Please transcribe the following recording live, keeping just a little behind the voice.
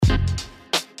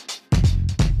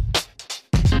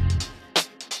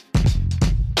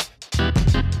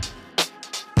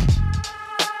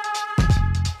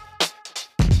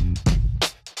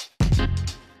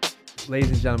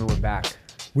Ladies and gentlemen, we're back.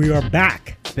 We are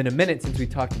back. It's been a minute since we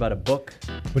talked about a book.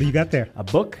 What do you got there? A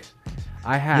book?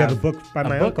 I have. You have a book by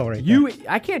my uncle right there.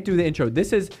 I can't do the intro.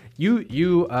 This is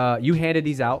you handed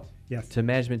these out to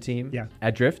management team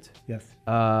at Drift. Yes.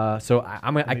 So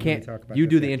I can't. You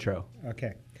do the intro.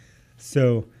 Okay.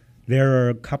 So there are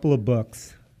a couple of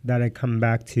books that I come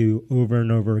back to over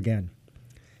and over again.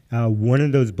 One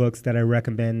of those books that I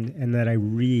recommend and that I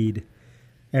read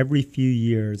every few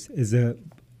years is a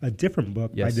different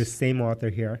book by the same author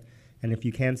here. And if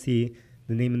you can't see,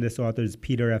 the name of this author is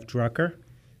Peter F. Drucker.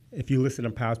 If you listen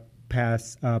to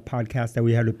past podcasts that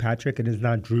we had with Patrick, it is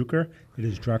not Drucker, it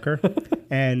is Drucker.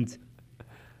 And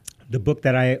the book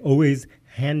that I always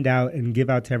hand out and give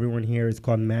out to everyone here is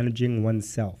called Managing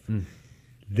Oneself.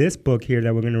 This book here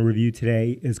that we're going to review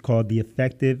today is called The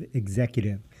Effective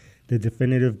Executive, The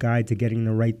Definitive Guide to Getting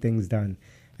the Right Things Done.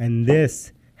 And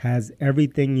this has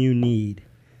everything you need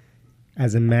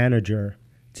as a manager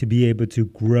to be able to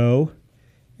grow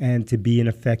and to be an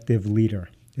effective leader.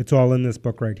 It's all in this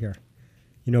book right here.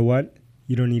 You know what?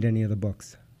 You don't need any other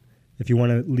books. If you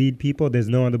want to lead people, there's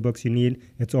no other books you need.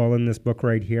 It's all in this book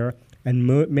right here. And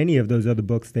many of those other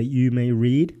books that you may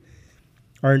read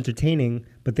are entertaining,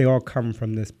 but they all come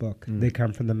from this book. They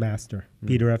come from the master,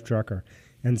 Peter F. Drucker.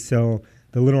 And so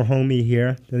the little homie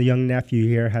here, the young nephew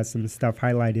here, has some stuff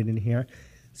highlighted in here.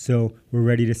 So we're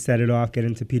ready to set it off, get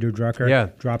into Peter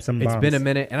Drucker, drop some bombs. It's been a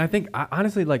minute, and I think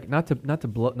honestly, like not to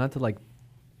like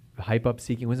hype up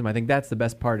Seeking Wisdom. I think that's the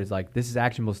best part. Is like this is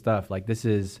actionable stuff. Like this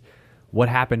is what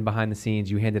happened behind the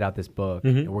scenes. You handed out this book,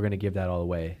 and we're gonna give that all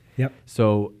away. Yep.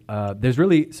 So there's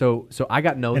really so I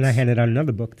got notes, and I handed out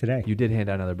another book today. You did hand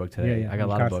out another book today. Yeah. I got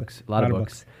a lot of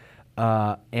books.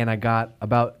 And I got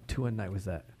about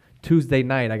Tuesday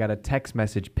night, I got a text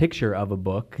message picture of a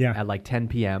book at like 10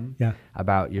 p.m.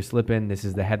 About you're slipping. This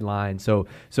is the headline. So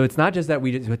it's not just that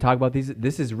we just talk about these.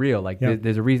 This is real. Like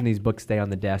there's a reason these books stay on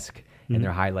the desk and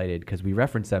they're highlighted because we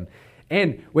reference them.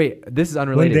 And wait, this is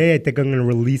unrelated. One day I think I'm going to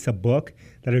release a book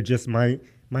that are just my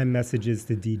messages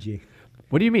to DG.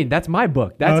 What do you mean? That's my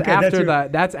book. That's after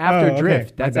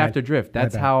Drift. That's after Drift.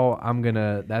 That's how I'm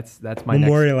gonna. That's my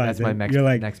memorialize.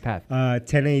 Next path.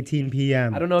 10:18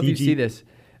 p.m. I don't know if you see this.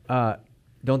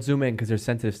 Don't zoom in because there's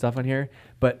sensitive stuff on here.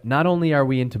 But not only are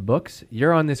we into books,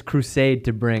 you're on this crusade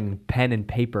to bring pen and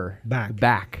paper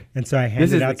back. And so I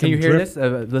handed out. Can you hear this,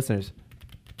 listeners?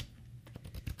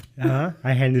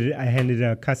 I handed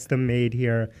a custom made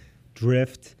here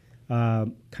Drift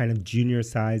kind of junior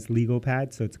size legal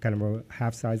pad. So it's kind of a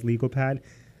half size legal pad.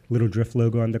 Little Drift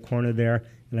logo on the corner there.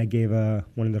 And I gave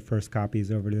one of the first copies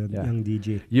over to young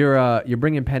DG. You're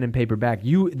bringing pen and paper back.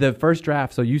 The first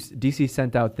draft. So DC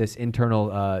sent out this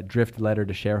internal Drift letter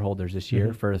to shareholders this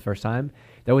year for the first time.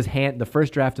 That was the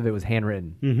first draft of it was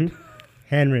handwritten.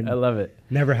 Handwritten. I love it.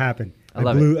 Never happened.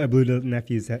 I blew the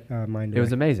nephew's mind away. It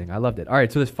was amazing. I loved it. All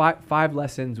right, so there's five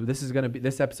lessons.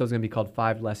 This episode is gonna be called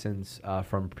 5 Lessons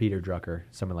from Peter Drucker,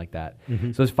 something like that.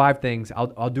 So there's 5 things.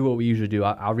 I'll do what we usually do.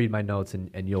 I'll read my notes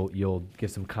and you'll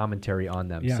give some commentary on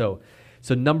them. Yeah. So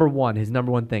his number one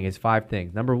thing is 5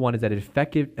 things. Number 1 is that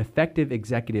effective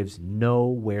executives know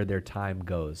where their time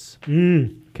goes.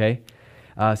 Okay.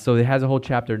 So it has a whole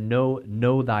chapter,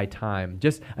 know thy time.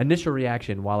 Just initial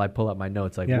reaction while I pull up my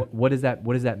notes. Like, what does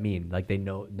that mean? Like they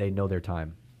know their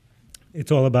time.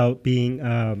 It's all about being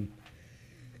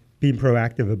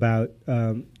proactive about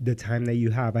the time that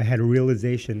you have. I had a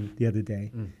realization the other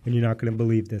day, and you're not going to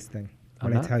believe this thing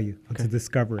when I tell you. It's a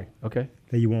discovery. Okay.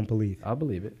 That you won't believe. I'll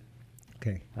believe it.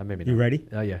 Okay. Maybe you not. ready?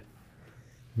 Oh yeah.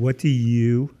 What do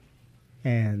you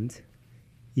and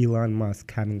Elon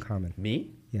Musk have in common? Me?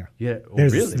 Yeah. Yeah. Oh,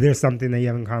 There's something that you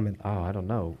have in common. Oh, I don't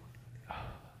know.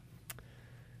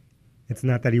 It's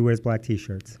not that he wears black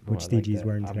T-shirts, which DG's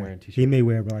wearing today. I'm wearing T-shirts. He may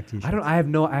wear black T-shirts. I have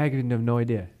no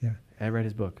idea. Yeah. I read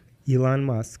his book. Elon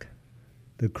Musk,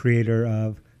 the creator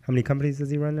of, how many companies does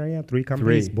he run right now? 3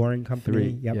 companies. 3. Boring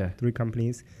Company. 3. Yep. Yeah. 3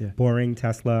 companies. Yeah. Boring,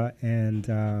 Tesla, and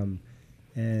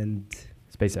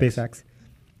SpaceX.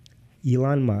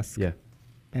 Elon Musk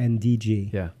and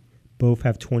DG both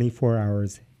have 24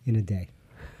 hours in a day.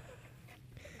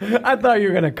 I thought you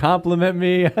were going to compliment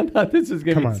me. I thought this was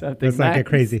going to be something let's not get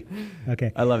crazy.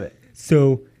 Okay. I love it.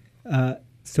 So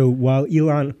while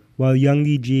young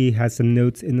DG has some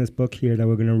notes in this book here that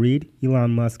we're going to read, Elon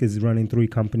Musk is running 3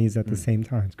 companies at the same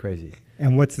time. It's crazy.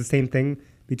 And what's the same thing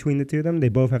between the two of them? They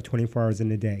both have 24 hours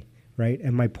in a day, right?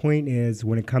 And my point is,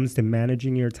 when it comes to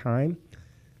managing your time,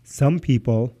 some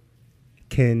people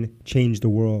can change the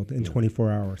world in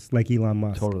 24 hours, like Elon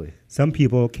Musk. Totally. Some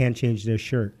people can't change their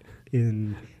shirt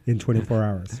in 24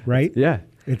 hours, right? Yeah.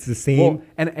 It's the same. Well,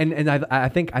 and I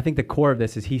think the core of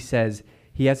this is he says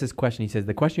he has this question. He says,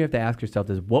 the question you have to ask yourself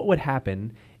is, what would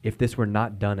happen if this were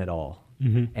not done at all?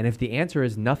 And if the answer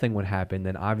is nothing would happen,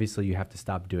 then obviously you have to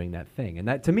stop doing that thing. And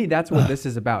that, to me, that's what this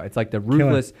is about. It's like the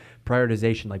ruthless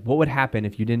prioritization. Like, what would happen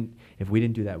if we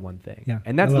didn't do that one thing? Yeah,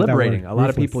 and that's liberating. A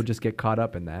lot of Ruthless. people just get caught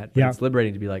up in that. But it's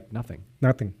liberating to be like, nothing.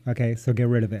 Nothing. Okay, so get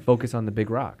rid of it. Focus on the big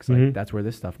rocks. Like that's where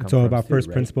this stuff comes It's all from. about first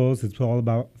principles. It's all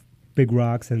about big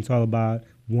rocks, and it's all about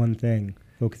one thing.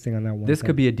 Focusing on that one. This thing.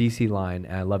 could be a DC line,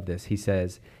 and I love this. He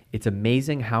says, "It's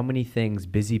amazing how many things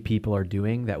busy people are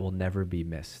doing that will never be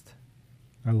missed."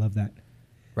 I love that.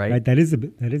 Right? That is a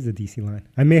DC line.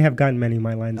 I may have gotten many of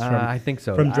my lines from. I think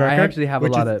so. From Drucker, I actually have a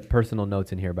lot of personal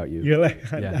notes in here about you. You're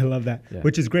like, I love that,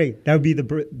 which is great. That would be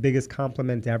the biggest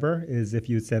compliment ever. Is if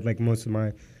you said like most of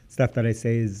my stuff that I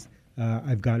say is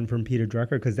I've gotten from Peter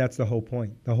Drucker, because that's the whole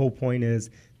point. The whole point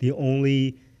is the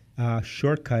only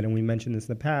shortcut, and we mentioned this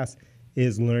in the past,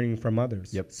 is learning from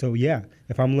others. Yep. So yeah,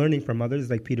 if I'm learning from others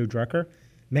like Peter Drucker,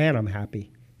 man, I'm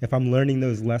happy. If I'm learning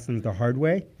those lessons the hard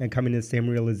way and coming to the same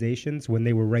realizations when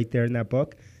they were right there in that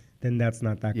book, then that's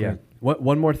not that great.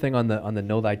 One more thing on the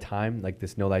Know Thy Time, like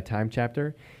this Know Thy Time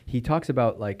chapter, he talks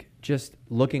about like just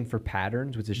looking for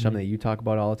patterns, which is something that you talk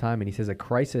about all the time. And he says a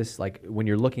crisis, like when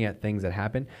you're looking at things that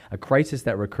happen, a crisis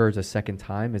that recurs a second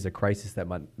time is a crisis that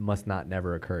must not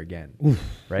never occur again. Oof.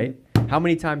 Right? How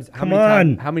many times have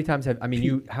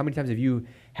you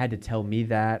had to tell me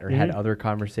that, or had other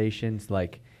conversations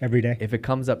like every day? If it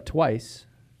comes up twice,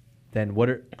 then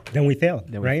then we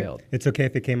failed. Then right? we failed. It's okay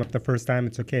if it came up the first time.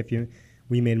 It's okay if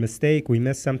we made a mistake, we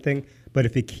missed something. But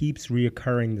if it keeps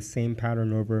reoccurring the same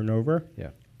pattern over and over,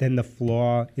 then the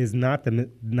flaw is not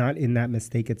in that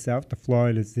mistake itself. The flaw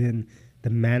is in the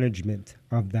management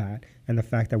of that and the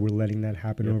fact that we're letting that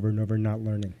happen over and over, not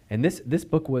learning. And this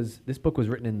book was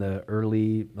written in the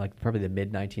early, like probably the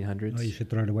mid 1900s. Oh, you should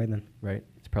throw it away then. Right?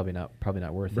 It's probably not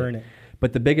worth it. Burn it.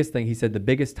 But the biggest thing, he said, the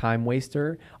biggest time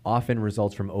waster often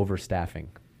results from overstaffing.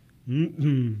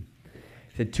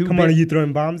 He said, Come on, are you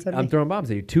throwing bombs at me? I'm throwing bombs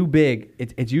at you. Too big.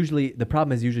 It's usually, the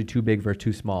problem is usually too big versus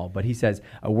too small. But he says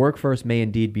a workforce may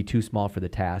indeed be too small for the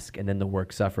task, and then the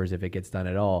work suffers if it gets done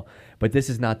at all. But this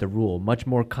is not the rule. Much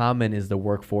more common is the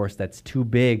workforce that's too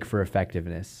big for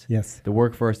effectiveness. Yes. The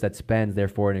workforce that spends,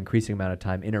 therefore, an increasing amount of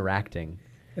time interacting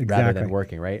rather than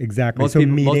working, right? Exactly. Most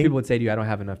people would say to you, I don't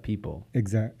have enough people.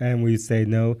 Exactly. And we say,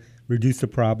 no, reduce the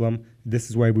problem. This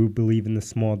is why we believe in the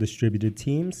small distributed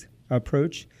teams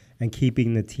approach and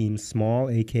keeping the team small,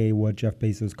 a.k.a. what Jeff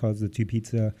Bezos calls the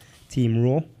 2-pizza team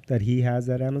rule that he has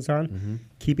at Amazon.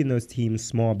 Keeping those teams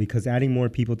small, because adding more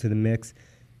people to the mix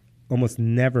almost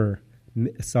never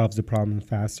solves the problem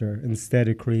faster. Instead,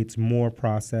 it creates more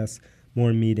process,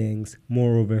 more meetings,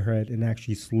 more overhead, and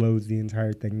actually slows the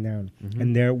entire thing down.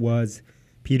 And there was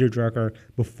Peter Drucker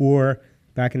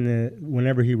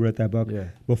whenever he wrote that book,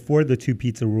 before the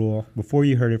 2-pizza rule, before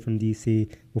you heard it from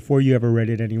DC, before you ever read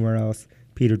it anywhere else,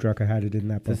 Peter Drucker had it in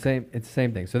that book. It's the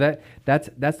same thing. So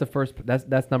that's the first.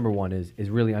 That's number one is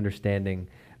really understanding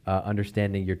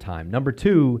your time. Number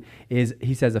two is,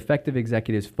 he says, effective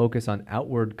executives focus on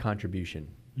outward contribution.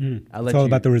 It's all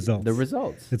about the results. The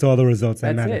results. It's all the results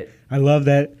that matter. It. I love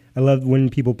that. I love when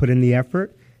people put in the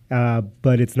effort,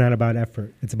 but it's not about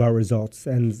effort. It's about results,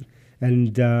 and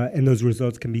those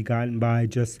results can be gotten by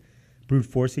just brute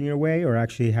forcing your way or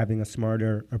actually having a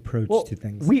smarter approach to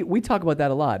things. We talk about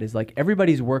that a lot. Is like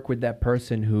everybody's worked with that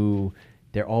person who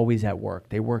they're always at work.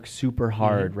 They work super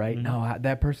hard, right? No,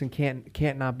 that person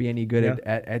can't not be any good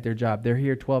at their job. They're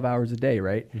here 12 hours a day,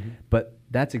 right? But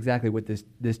that's exactly what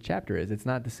this chapter is. It's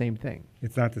not the same thing.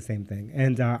 It's not the same thing.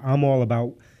 And I'm all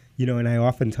about, and I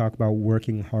often talk about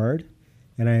working hard,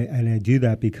 and I do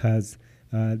that because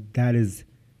that is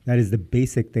the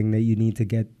basic thing that you need to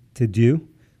get to do,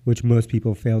 which most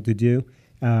people fail to do.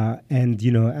 And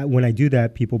when I do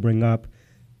that, people bring up,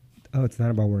 oh, it's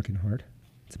not about working hard.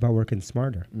 It's about working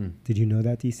smarter. Did you know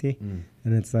that, DC? And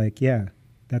it's like, yeah,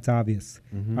 that's obvious.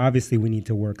 Obviously, we need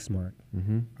to work smart.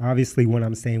 Obviously, when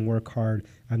I'm saying work hard,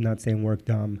 I'm not saying work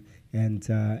dumb and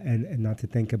not to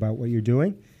think about what you're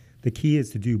doing. The key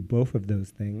is to do both of those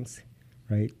things,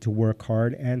 right? To work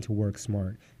hard and to work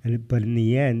smart. But in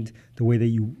the end, the way that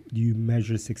you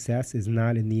measure success is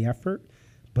not in the effort,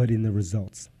 but in the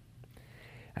results.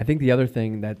 I think the other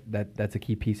thing that's a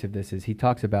key piece of this is he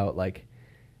talks about, like,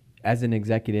 as an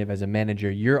executive, as a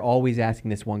manager, you're always asking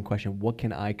this one question: what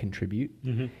can I contribute?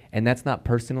 And that's not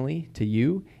personally to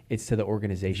you; it's to the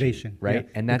organization, right?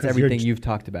 Yeah. And that's because everything you've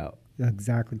talked about.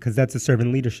 Exactly, because that's a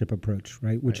servant leadership approach,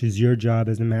 right? Which is your job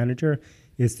as a manager,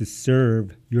 is to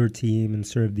serve your team and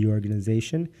serve the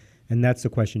organization. And that's the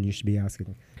question you should be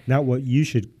asking. Not what you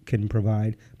can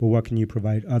provide, but what can you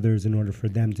provide others in order for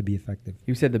them to be effective.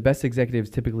 You said the best executives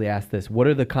typically ask this: what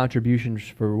are the contributions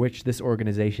for which this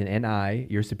organization and I,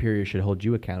 your superior, should hold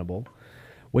you accountable?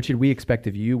 What should we expect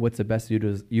of you? What's the best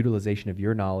utilization of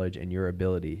your knowledge and your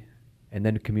ability? And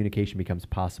then communication becomes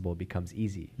possible, becomes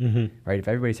easy, right? If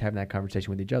everybody's having that conversation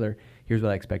with each other, here's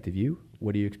what I expect of you.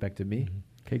 What do you expect of me?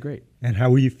 Okay, great. And how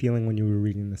were you feeling when you were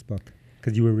reading this book?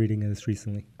 Because you were reading this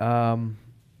recently.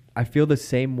 I feel the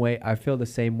same way. I feel the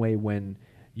same way when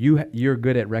you're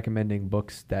good at recommending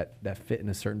books that fit in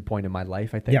a certain point in my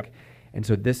life, I think. Yep. And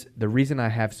so the reason I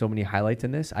have so many highlights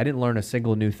in this, I didn't learn a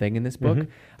single new thing in this book.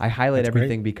 I highlight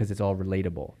everything because it's all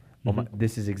relatable.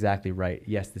 This is exactly right.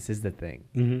 Yes, this is the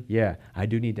thing. Yeah, I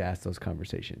do need to ask those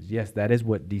conversations. Yes, that is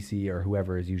what DC or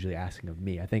whoever is usually asking of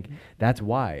me. I think that's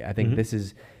why. I think this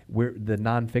is where the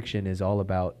nonfiction is all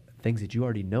about things that you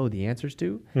already know the answers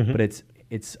to, but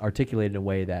it's articulated in a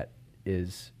way that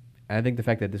is. And I think the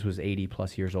fact that this was 80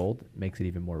 plus years old makes it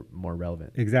even more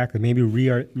relevant. Exactly.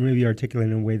 Maybe articulate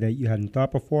in a way that you hadn't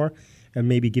thought before, and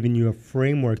maybe giving you a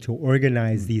framework to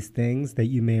organize these things that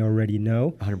you may already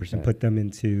know 100%. And put them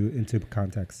into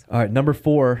context. All right, number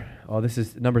 4. Oh, this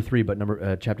is number 3,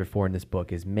 but chapter 4 in this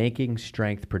book is making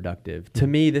strength productive. To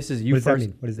me, this is What does that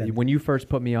mean? What does that mean? When you first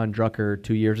put me on Drucker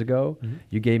 2 years ago,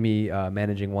 you gave me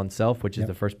Managing Oneself, which is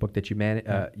the first book that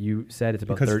you said it's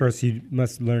about. Because first you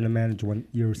must learn to manage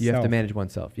yourself. You have to manage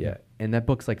oneself, yeah. And that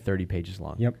book's like 30 pages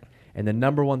long. Yep. And the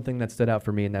number one thing that stood out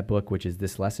for me in that book, which is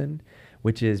this lesson,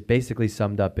 which is basically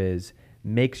summed up is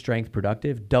make strength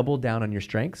productive, double down on your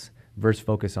strengths versus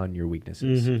focus on your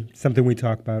weaknesses. Something we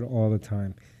talk about all the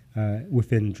time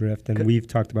within Drift, and we've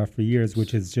talked about for years,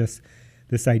 which is just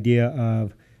this idea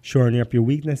of shoring up your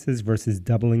weaknesses versus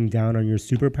doubling down on your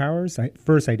superpowers.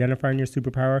 First identifying your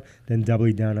superpower, then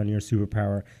doubling down on your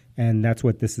superpower. And that's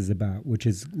what this is about, which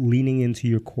is leaning into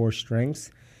your core strengths,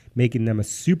 making them a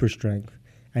super strength,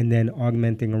 and then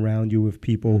augmenting around you with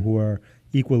people who are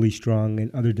equally strong in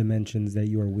other dimensions that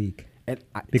you are weak.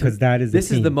 Because that is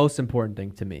this is the most important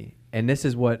thing to me. And this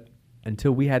is what,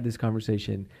 until we had this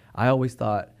conversation, I always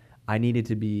thought I need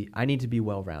to be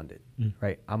well-rounded,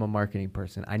 right? I'm a marketing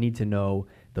person. I need to know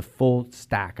the full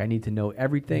stack. I need to know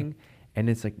everything. And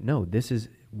it's like, no, this is,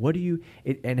 what do you,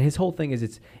 and his whole thing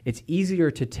is it's easier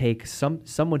to take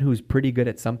someone who's pretty good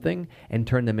at something and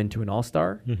turn them into an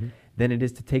all-star than it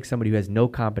is to take somebody who has no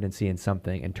competency in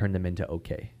something and turn them into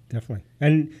okay. Definitely.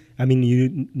 And I mean,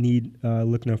 you need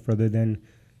look no further than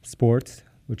sports,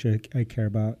 which I care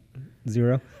about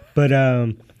zero. But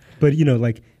you know,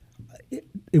 like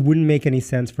it wouldn't make any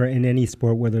sense for in any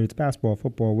sport, whether it's basketball,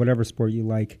 football, whatever sport you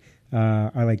like.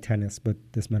 I like tennis, but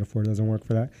this metaphor doesn't work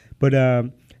for that. But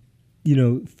you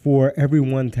know, for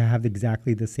everyone to have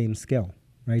exactly the same skill,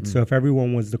 right? So if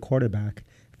everyone was the quarterback,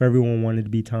 if everyone wanted to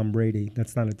be Tom Brady,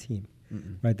 that's not a team,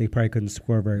 right? They probably couldn't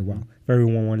score very well. If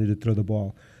everyone wanted to throw the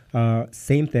ball.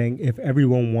 Same thing, if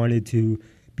everyone wanted to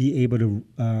be able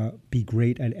to be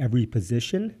great at every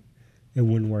position, it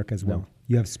wouldn't work as well. No.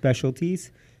 You have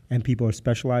specialties, and people are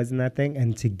specialized in that thing,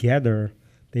 and together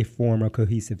they form a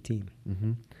cohesive team.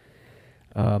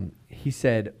 He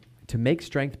said, to make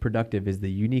strength productive is the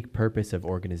unique purpose of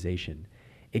organization.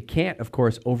 It can't, of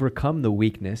course, overcome the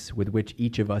weakness with which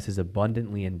each of us is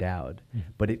abundantly endowed,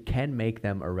 but it can make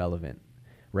them irrelevant,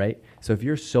 right? So if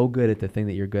you're so good at the thing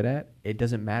that you're good at, it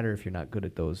doesn't matter if you're not good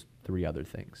at those 3 other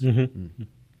things.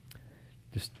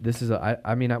 Just this is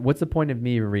I mean, what's the point of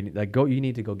me even reading? Like, you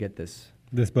need to go get this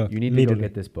book. You need to go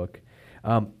get this book.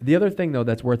 The other thing though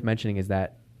that's worth mentioning is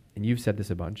that, and you've said this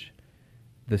a bunch,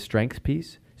 the strengths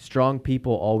piece. Strong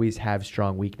people always have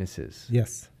strong weaknesses.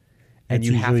 Yes. And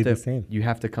you have to the same. You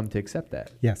have to come to accept that.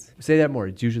 Yes. Say that more.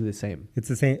 It's usually the same. It's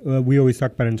the same. We always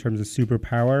talk about it in terms of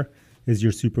superpower is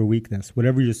your super weakness.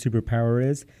 Whatever your superpower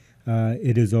is,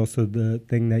 it is also the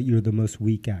thing that you're the most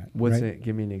weak at. What's right? it?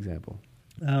 Give me an example.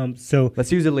 So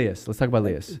let's use Elias. Let's talk about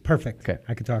Elias. Perfect. Okay.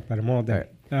 I could talk about him all day.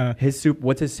 All right.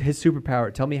 What's his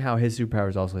superpower? Tell me how his superpower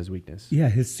is also his weakness. Yeah,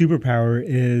 his superpower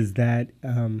is that.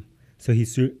 So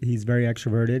he's very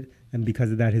extroverted, and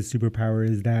because of that, his superpower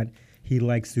is that he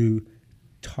likes to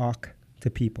talk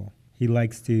to people. He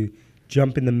likes to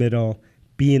jump in the middle,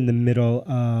 be in the middle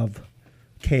of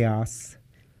chaos,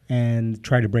 and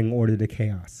try to bring order to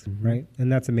chaos, right?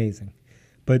 And that's amazing.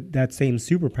 But that same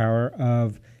superpower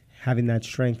of having that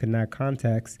strength in that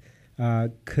context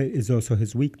is also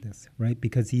his weakness, right?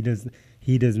 Because he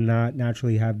does not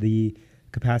naturally have the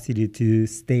capacity to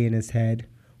stay in his head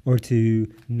or to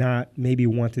not maybe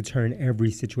want to turn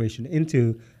every situation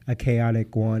into a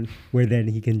chaotic one where then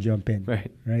he can jump in,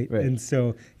 right? And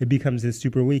so it becomes his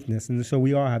super weakness. And so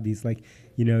we all have these, like,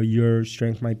 you know, your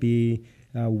strength might be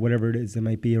whatever it is. It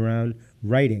might be around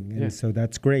writing. And so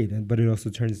that's great. But it also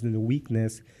turns into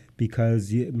weakness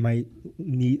because it might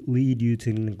lead you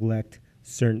to neglect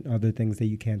certain other things that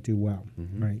you can't do well,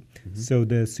 right? So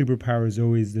the superpower is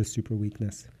always the super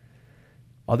weakness.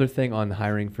 Other thing on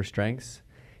hiring for strengths,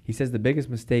 he says the biggest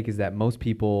mistake is that most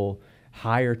people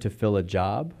hire to fill a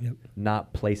job,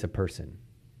 not place a person,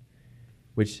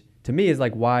 which to me is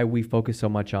like why we focus so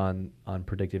much on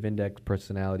predictive index,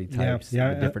 personality types, the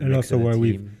different and mix also of the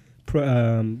why team.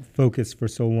 we've focused for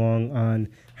so long on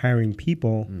hiring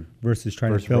people versus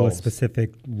trying to fill roles. a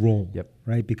specific role,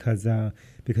 right? Because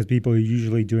people are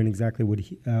usually doing exactly what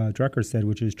Drucker said,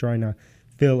 which is trying to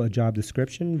fill a job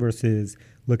description versus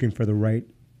looking for the right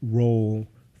role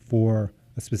for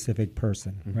a specific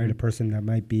person, right? A person that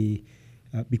might be,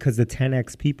 because the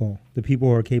 10x people, the people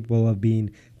who are capable of being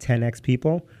 10x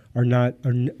people,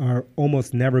 are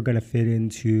almost never going to fit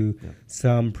into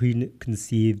some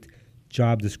preconceived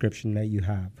job description that you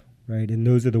have, right? And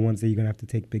those are the ones that you're going to have to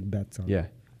take big bets on. Yeah.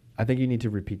 I think you need to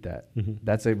repeat that.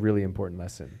 That's a really important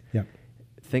lesson. Yeah.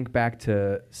 Think back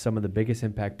to some of the biggest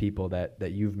impact people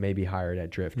that you've maybe hired at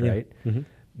Drift, right?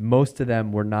 Most of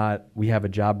them we have a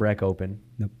job rec open.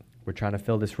 Nope. We're trying to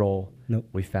fill this role. Nope.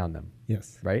 We found them.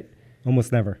 Yes. Right?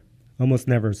 Almost never.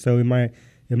 So in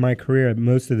my career,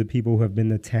 most of the people who have been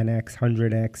the 10x,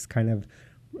 100x kind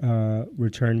of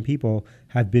return people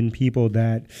have been people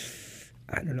that,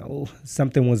 I don't know,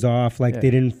 something was off, like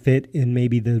they didn't fit in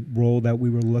maybe the role that we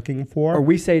were looking for. Or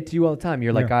we say it to you all the time.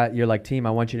 You're like, team,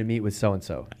 I want you to meet with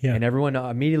so-and-so. Yeah. And everyone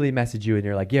immediately messages you and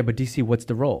you're like, yeah, but DC, what's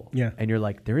the role? Yeah. And you're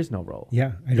like, there is no role.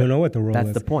 Yeah, I don't know what the role is.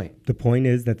 That's the point. The point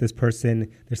is that this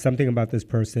person, there's something about this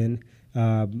person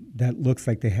that looks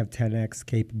like they have 10x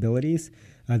capabilities.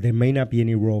 There may not be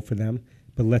any role for them,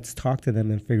 but let's talk to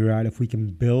them and figure out if we can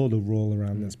build a role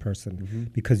around this person.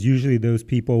 Because usually those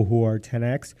people who are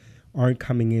 10x aren't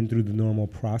coming in through the normal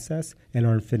process and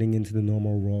aren't fitting into the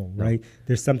normal role, right?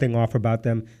 There's something off about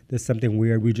them. There's something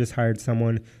weird. We just hired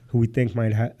someone who we think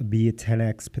might be a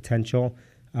 10x potential,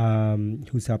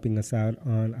 who's helping us out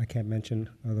on, I can't mention,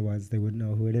 otherwise they wouldn't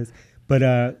know who it is,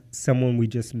 but someone we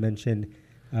just mentioned,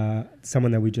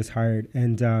 someone that we just hired,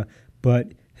 and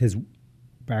but his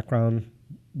background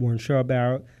weren't sure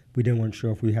about. We weren't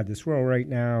sure if we had this role right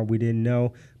now. We didn't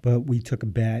know, but we took a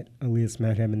bet. Elias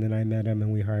met him, and then I met him,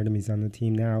 and we hired him. He's on the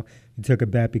team now. We took a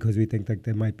bet because we think that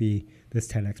there might be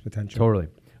this 10x potential. Totally.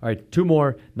 All right, 2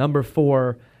 more. Number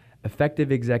 4,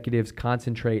 effective executives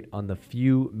concentrate on the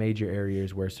few major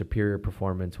areas where superior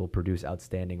performance will produce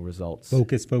outstanding results.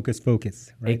 Focus,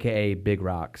 right? AKA big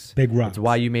rocks. Big rocks. It's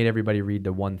why you made everybody read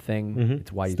the one thing.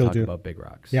 It's why you talk about big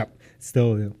rocks. Yep,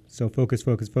 still do. So focus,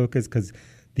 because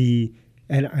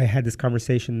and I had this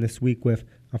conversation this week with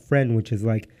a friend, which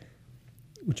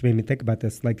made me think about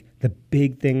this, like the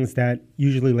big things that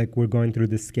usually, like, we're going through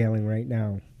this scaling right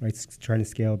now, right? Trying to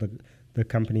scale the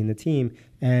company and the team.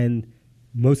 And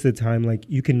most of the time, like,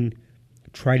 you can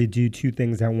try to do 2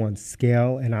 things at once,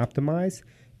 scale and optimize,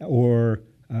 or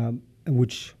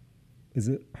which is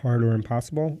hard or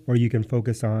impossible, or you can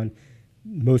focus on,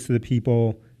 most of the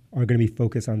people are going to be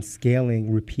focused on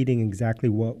scaling, repeating exactly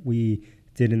what we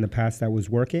did in the past that was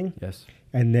working. Yes.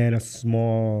 And then a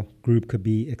small group could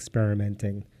be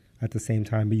experimenting at the same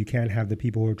time. But you can't have the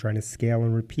people who are trying to scale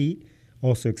and repeat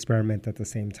also experiment at the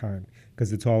same time,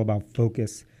 because it's all about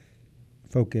focus.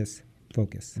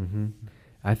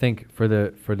 I think for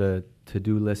the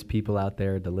to-do list people out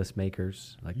there, the list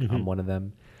makers, like I'm one of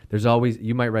them, there's always,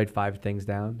 you might write 5 things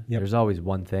down. There's always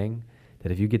one thing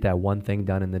that if you get that one thing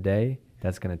done in the day,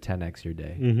 that's going to 10x your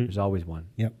day. There's always one.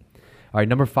 Yep. All right,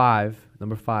 number five.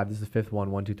 This is the 5th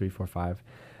one. 1, 2, 3, 4,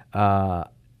 5.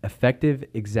 Effective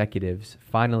executives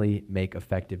finally make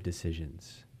effective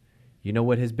decisions. You know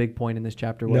what his big point in this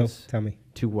chapter was? No, tell me.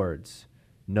 2 words.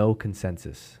 No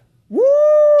consensus. Woo!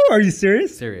 Are you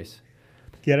serious? Serious.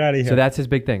 Get out of here. So that's his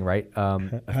big thing, right?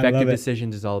 Effective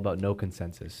decisions is all about no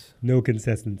consensus. No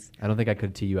consensus. I don't think I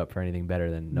could tee you up for anything better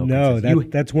than no consensus. No,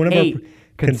 that's one of our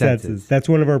consensus. That's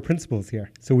one of our principles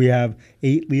here. So we have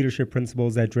 8 leadership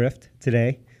principles at Drift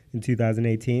today in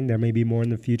 2018. There may be more in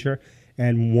the future.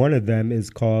 And one of them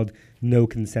is called no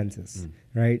consensus,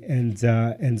 right? And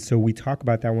so we talk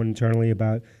about that one internally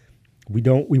about we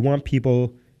want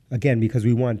people, again, because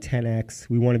we want 10x,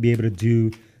 we want to be able to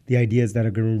do the ideas that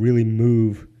are going to really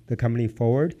move the company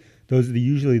forward. Those are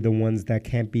usually the ones that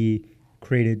can't be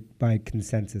created by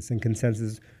consensus. And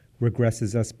consensus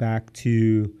regresses us back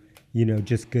to,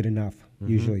 just good enough,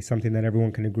 usually, something that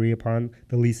everyone can agree upon,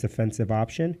 the least offensive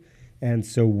option. And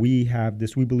so we have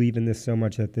this, we believe in this so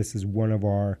much that this is one of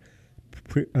our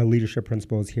leadership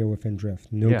principles here within Drift.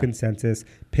 No consensus.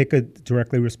 Pick a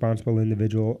directly responsible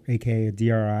individual, aka a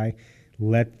DRI.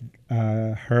 Let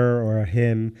her or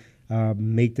him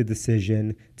make the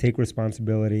decision, take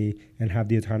responsibility, and have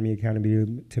the autonomy and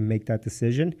accountability to make that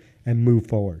decision and move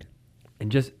forward.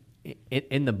 And just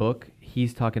in the book,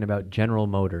 he's talking about General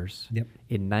Motors. Yep.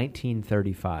 In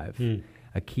 1935.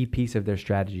 A key piece of their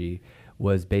strategy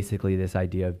was basically this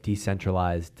idea of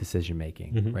decentralized decision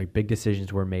making. Right, big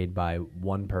decisions were made by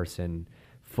one person,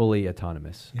 fully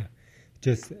autonomous. Yeah.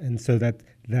 So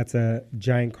that's a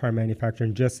giant car manufacturer.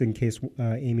 And just in case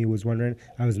Amy was wondering,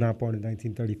 I was not born in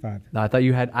 1935. No, I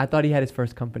thought he had his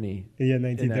first company. Yeah,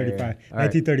 1935.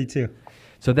 1932.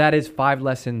 So that is 5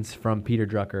 lessons from Peter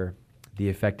Drucker, The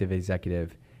Effective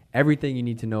Executive. Everything you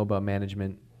need to know about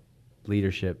management,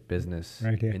 leadership, business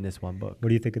right here in this one book. What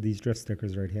do you think of these Drift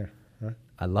stickers right here? Huh?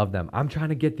 I love them. I'm trying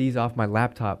to get these off my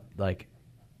laptop, like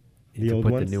the old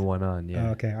put ones? the new one on. Yeah.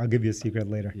 Okay, I'll give you a secret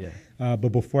later. Yeah.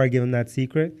 But before I give them that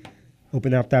secret,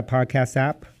 open up that podcast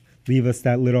app, leave us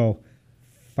that little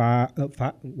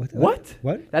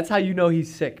what? That's how you know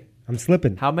he's sick. I'm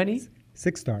slipping. How many?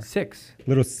 6-star. 6.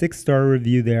 Little 6-star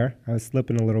review there. I was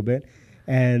slipping a little bit.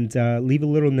 And leave a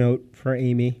little note for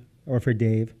Amy or for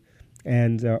Dave,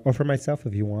 and or for myself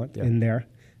if you want in there.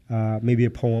 Maybe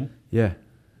a poem. Yeah.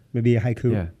 Maybe a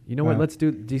haiku. Yeah. You know what? Let's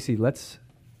do, DC. Let's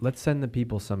send the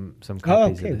people some copies okay.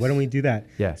 of this. Why don't we do that?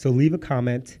 Yeah. So leave a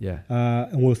comment. Yeah.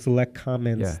 And we'll select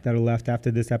comments that are left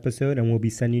after this episode, and we'll be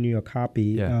sending you a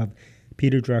copy of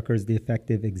Peter Drucker's The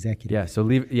Effective Executive. Yeah. So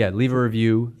leave a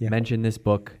review. Yeah. Mention this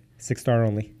book. 6-star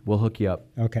only. We'll hook you up.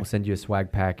 Okay. We'll send you a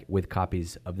swag pack with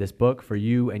copies of this book for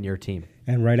you and your team.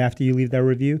 And right after you leave that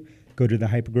review, go to the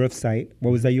Hypergrowth site. What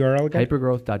was that URL again?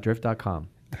 Hypergrowth.drift.com.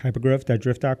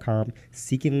 Hypergrowth.drift.com.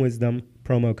 Seeking Wisdom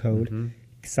promo code.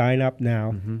 Sign up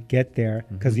now. Get there,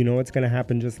 because you know what's going to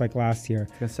happen just like last year.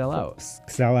 It's going to sell out.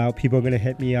 Sell out. People are going to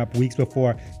hit me up weeks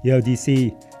before. Yo,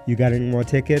 DC, you got any more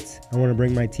tickets? I want to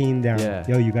bring my team down. Yeah.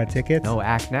 Yo, you got tickets? No,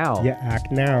 act now. Yeah,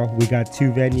 act now. We got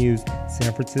 2 venues,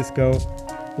 San Francisco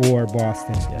or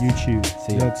Boston. Yes. You choose.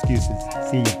 See no ya. excuses.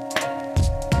 See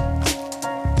ya.